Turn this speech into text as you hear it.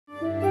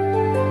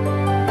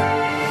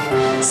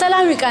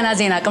ሰላም ይቃና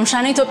ዜና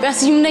ቅምሻችን ኢትዮጵያ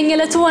ሲዩም ነኝ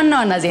ለቱ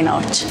ዋና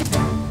ዜናዎች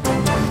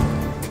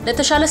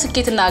ለተሻለ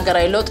ስኬትና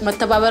አገራዊ ለውጥ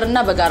መተባበርና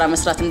በጋራ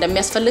መስራት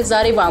እንደሚያስፈልግ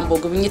ዛሬ በአምቦ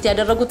ጉብኝት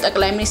ያደረጉት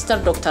ጠቅላይ ሚኒስትር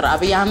ዶክተር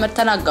አብይ አህመድ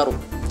ተናገሩ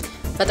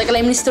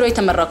በጠቅላይ ሚኒስትሩ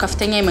የተመራው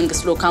ከፍተኛ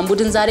የመንግስት ልኡካን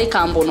ቡድን ዛሬ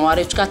ከአምቦ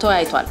ነዋሪዎች ጋር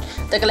ተወያይቷል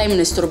ጠቅላይ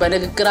ሚኒስትሩ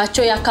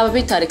በንግግራቸው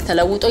የአካባቢው ታሪክ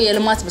ተለውጦ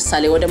የልማት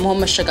ምሳሌ ወደ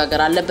መሆን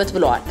መሸጋገር አለበት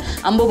ብለዋል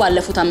አምቦ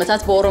ባለፉት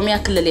ዓመታት በኦሮሚያ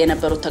ክልል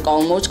የነበሩ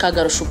ተቃውሞዎች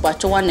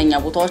ካገረሹባቸው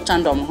ዋነኛ ቦታዎች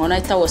አንዷ መሆኗ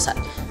ይታወሳል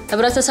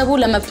ህብረተሰቡ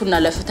ለመብቱና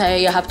ለፍትሃዊ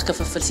የሀብት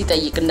ክፍፍል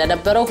ሲጠይቅ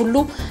እንደነበረው ሁሉ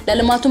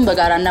ለልማቱን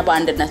በጋራና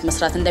በአንድነት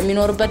መስራት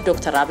እንደሚኖርበት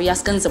ዶክተር አብይ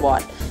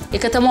አስገንዝበዋል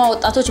የከተማው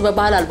ወጣቶች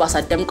በባህል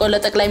አልባሳት ደምቀው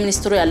ለጠቅላይ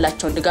ሚኒስትሩ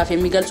ያላቸውን ድጋፍ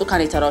የሚገልጹ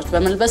ካኔተራዎች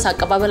በመልበስ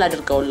አቀባበል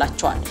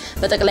አድርገውላቸዋል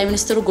በጠቅላይ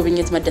ሚኒስትሩ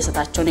ጉብኝት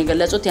መደሰታቸውን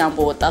የገለጹት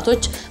የአምቦ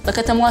ወጣቶች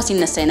በከተማዋ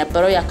ሲነሳ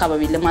የነበረው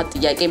የአካባቢ ልማት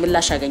ጥያቄ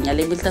ምላሽ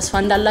ያገኛል የሚል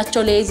ተስፋ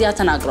እንዳላቸው ለኢዜአ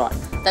ተናግረዋል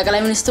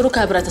ጠቅላይ ሚኒስትሩ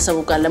ከህብረተሰቡ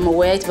ጋር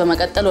ለመወያየት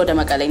በመቀጠል ወደ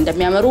መቀሌ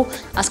እንደሚያመሩ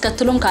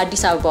አስከትሎም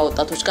ከአዲስ አበባ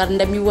ወጣቶች ጋር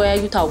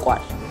እንደሚወያዩ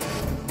ታውቋል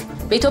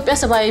በኢትዮጵያ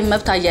ሰብአዊ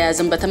መብት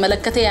አያያዝን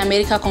በተመለከተ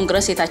የአሜሪካ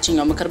ኮንግረስ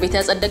የታችኛው ምክር ቤት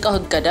ያጸደቀው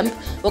ህገ ደንብ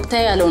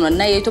ወቅታዊ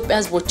ያልሆነና የኢትዮጵያ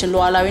ህዝቦችን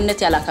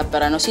ሉዓላዊነት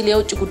ያላከበረ ነው ሲል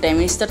የውጭ ጉዳይ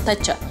ሚኒስትር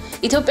ተቸ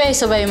ኢትዮጵያ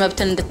የሰብአዊ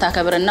መብትን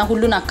እንድታከብርና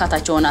ሁሉን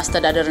አካታች የሆነ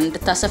አስተዳደር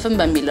እንድታሰፍን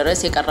በሚል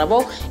ርዕስ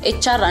የቀረበው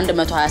HR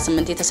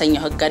 128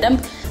 የተሰኘው ህገ ደንብ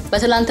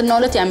በትላንትናው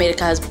ዕለት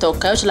የአሜሪካ ህዝብ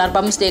ተወካዮች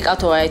ለ45 ደቂቃ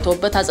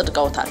ተወያይተውበት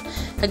አጽድቀውታል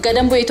ህገ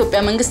ደንቡ የኢትዮጵያ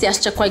መንግስት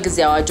ያስቸኳይ ጊዜ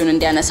አዋጁን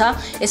እንዲያነሳ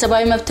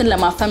የሰብአዊ መብትን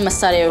ለማፈን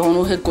መሳሪያ የሆኑ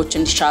ህጎች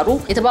እንዲሻሩ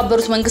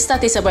የተባበሩት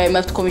መንግስታት የሰብአዊ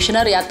መብት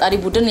ኮሚሽነር ያጣሪ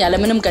ቡድን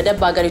ያለምንም ገደብ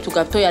በአገሪቱ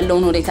ገብቶ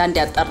ያለውን ሁኔታ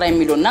እንዲያጣራ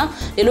የሚሉና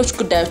ሌሎች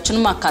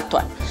ጉዳዮችንም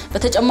አካቷል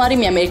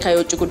በተጨማሪም የአሜሪካ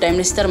የውጭ ጉዳይ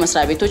ሚኒስትር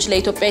መስሪያ ቤቶች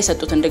ለኢትዮጵያ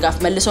የሰጡትን ድጋፍ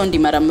መልሰው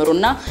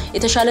እንዲመረምሩና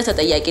የተሻለ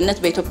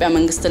ተጠያቂነት በኢትዮጵያ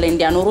መንግስት ላይ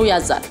እንዲያኖሩ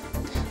ያዛል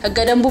ህገ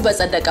ደንቡ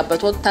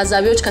በጸደቀበት ወቅት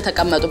ታዛቢዎች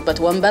ከተቀመጡበት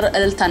ወንበር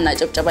እልልታና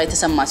ጭብጨባ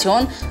የተሰማ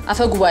ሲሆን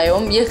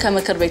አፈጉባኤውም ይህ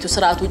ከምክር ቤቱ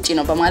ስርዓት ውጪ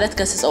ነው በማለት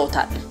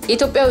ገስጸውታል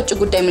የኢትዮጵያ ውጭ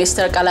ጉዳይ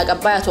ሚኒስትር ቃል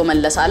አቀባይ አቶ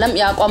መለስ ዓለም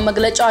የአቋም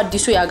መግለጫው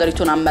አዲሱ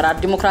የሀገሪቱን አመራር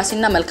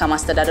ዲሞክራሲና መልካም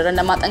አስተዳደርን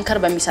ለማጠንከር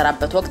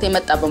በሚሰራበት ወቅት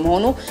የመጣ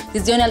በመሆኑ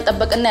ጊዜውን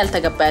ያልጠበቀና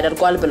ያልተገባ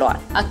ያደርገዋል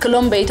ብለዋል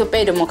አክሎም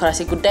በኢትዮጵያ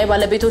የዲሞክራሲ ጉዳይ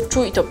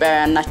ባለቤቶቹ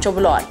ኢትዮጵያውያን ናቸው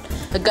ብለዋል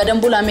ህገ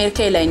ደንቡ ለአሜሪካ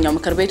የላይኛው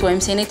ምክር ቤት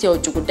ወይም ሴኔት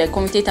የውጭ ጉዳይ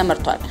ኮሚቴ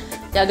ተመርቷል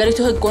የሀገሪቱ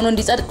ህግ ሆኖ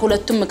እንዲጸድቅ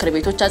ሁለቱም ምክር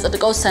ቤቶች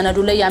አጽድቀው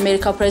ሰነዱ ላይ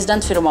የአሜሪካው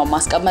ፕሬዝዳንት ፊርማው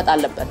ማስቀመጥ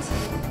አለበት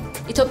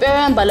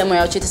ኢትዮጵያውያን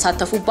ባለሙያዎች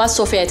የተሳተፉባት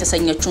ሶፊያ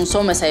የተሰኘችውን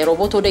ሰው መሳይ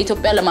ሮቦት ወደ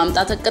ኢትዮጵያ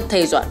ለማምጣት እቅድ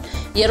ተይዟል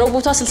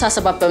የሮቦቷ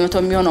 67%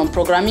 የሚሆነው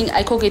ፕሮግራሚንግ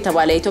አይኮግ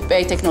የተባለ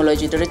የኢትዮጵያዊ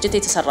ቴክኖሎጂ ድርጅት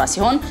የተሰራ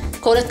ሲሆን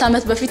ከሁለት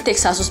ዓመት በፊት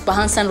ቴክሳስ ውስጥ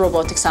በሃንሰን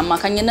ሮቦቲክስ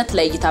አማካኝነት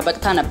ለእይታ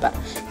በቅታ ነበር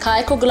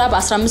ከአይኮግ ላብ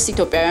 15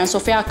 ኢትዮጵያውያን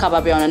ሶፊያ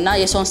አካባቢዋንና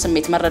የሰውን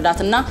ስሜት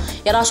መረዳትና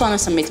የራሷን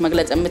ስሜት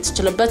መግለጽ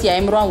የምትችልበት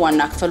የአይምሮዋን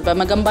ዋና ክፍል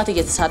በመገንባት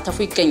እየተሳተፉ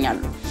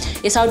ይገኛሉ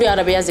የሳውዲ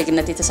አረቢያ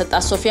ዜግነት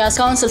የተሰጣት ሶፊያ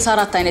እስካሁን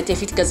 64 አይነት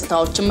የፊት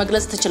ገጽታዎችን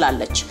መግለጽ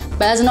ትችላለች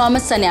በያዝነው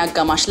ዓመት ሰኔ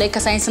አጋማሽ ላይ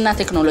ከሳይንስና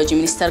ቴክኖሎጂ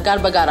ሚኒስቴር ጋር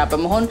በጋራ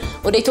በመሆን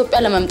ወደ ኢትዮጵያ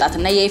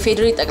ለመምጣትና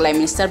የኢፌዴሪ ጠቅላይ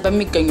ሚኒስትር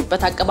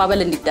በሚገኙበት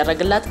አቀባበል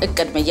እንዲደረግላት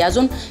እቅድ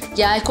መያዙን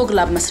የአይኮግ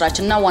ላብ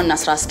መስራችና ዋና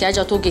ስራ አስኪያጅ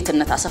አቶ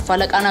ጌትነት አሰፋ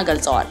ለቃና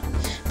ገልጸዋል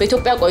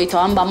በኢትዮጵያ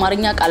ቆይታዋን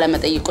በአማርኛ ቃለ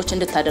መጠይቆች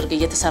እንድታደርግ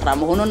እየተሰራ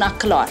መሆኑን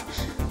አክለዋል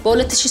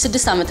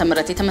በ2006 ዓ.ም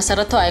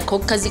የተመሰረተው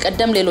አይኮግ ከዚህ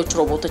ቀደም ሌሎች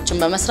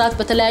ሮቦቶችን በመስራት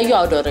በተለያዩ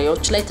አውደ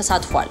ርዕዮች ላይ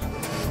ተሳትፏል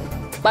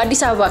በአዲስ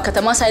አበባ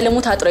ከተማ ሳይለሙ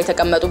ታጥረው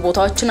የተቀመጡ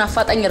ቦታዎችን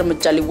አፋጣኝ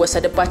እርምጃ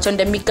ሊወሰድባቸው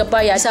እንደሚገባ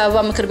የአዲስ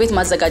አበባ ምክር ቤት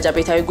ማዘጋጃ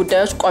ቤታዊ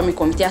ጉዳዮች ቋሚ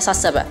ኮሚቴ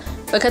አሳሰበ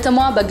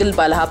በከተማዋ በግል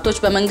ባለሀብቶች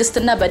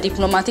በመንግስትና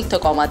በዲፕሎማቲክ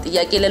ተቋማት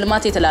ጥያቄ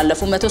ለልማት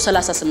የተላለፉ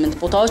 138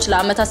 ቦታዎች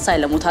ለአመታት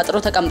ሳይለሙ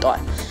ታጥረው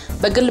ተቀምጠዋል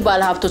በግል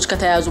ባለሀብቶች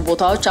ከተያዙ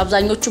ቦታዎች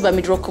አብዛኞቹ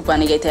በሚድሮክ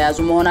ኩባንያ የተያዙ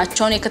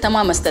መሆናቸውን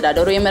የከተማ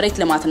መስተዳደሩ የመሬት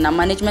ልማትና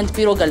ማኔጅመንት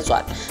ቢሮ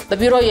ገልጿል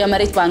በቢሮው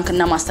የመሬት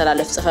ባንክና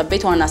ማስተላለፍ ጽሕፈት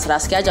ቤት ዋና ስራ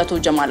አስኪያጅ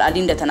አቶ ጀማል አሊ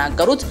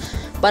እንደተናገሩት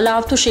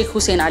ባለሀብቱ ሼክ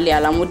ሁሴን አሊ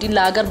አላሙዲን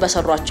ለሀገር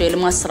በሰሯቸው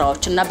የልማት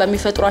ስራዎችና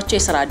በሚፈጥሯቸው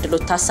የሥራ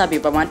ዕድሎች ታሳቢ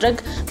በማድረግ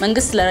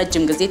መንግስት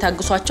ለረጅም ጊዜ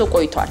ታግሷቸው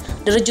ቆይቷል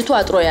ድርጅቱ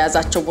አጥሮ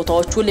የያዛቸው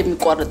ቦታዎች ሁሉ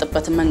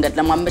የሚቋረጥበትን መንገድ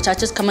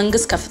ለማመቻቸት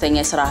ከመንግስት ከፍተኛ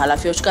የሥራ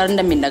ኃላፊዎች ጋር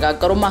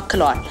እንደሚነጋገሩ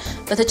ማክለዋል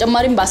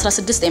በተጨማሪም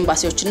በ16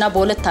 ኤምባሲዎችና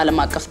በሁለት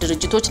ዓለም አቀፍ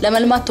ድርጅቶች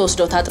ለመልማት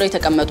ተወስደው ታጥረው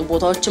የተቀመጡ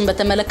ቦታዎችን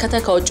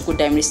በተመለከተ ከውጭ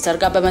ጉዳይ ሚኒስቴር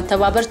ጋር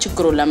በመተባበር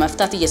ችግሩን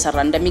ለመፍታት እየሰራ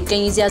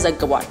እንደሚገኝ ይዚያ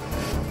ዘግቧል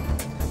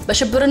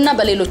በሽብርና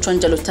በሌሎች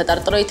ወንጀሎች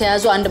ተጠርጥረው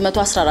የተያዙ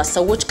 114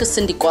 ሰዎች ክስ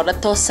እንዲቋረጥ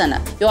ተወሰነ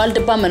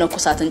የዋልድባ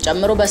መነኮሳትን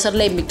ጨምሮ በእስር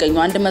ላይ የሚገኙ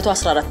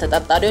 114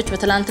 ተጠርጣሪዎች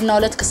በትላንትናው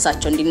ዕለት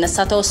ክሳቸው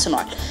እንዲነሳ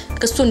ተወስኗል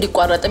ክሱ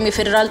እንዲቋረጥም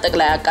የፌደራል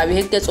ጠቅላይ አቃቢ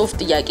ህግ የጽሑፍ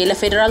ጥያቄ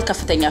ለፌደራል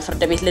ከፍተኛ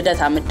ፍርድ ቤት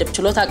ልደታ ምድብ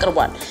ችሎት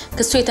አቅርቧል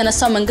ክሱ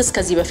የተነሳው መንግስት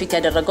ከዚህ በፊት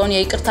ያደረገውን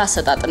የይቅርታ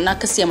አሰጣጥና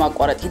ክስ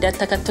የማቋረጥ ሂደት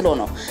ተከትሎ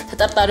ነው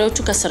ተጠርጣሪዎቹ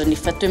ከስር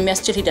እንዲፈቱ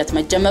የሚያስችል ሂደት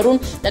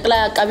መጀመሩን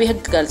ጠቅላይ አቃቢ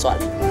ህግ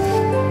ገልጿል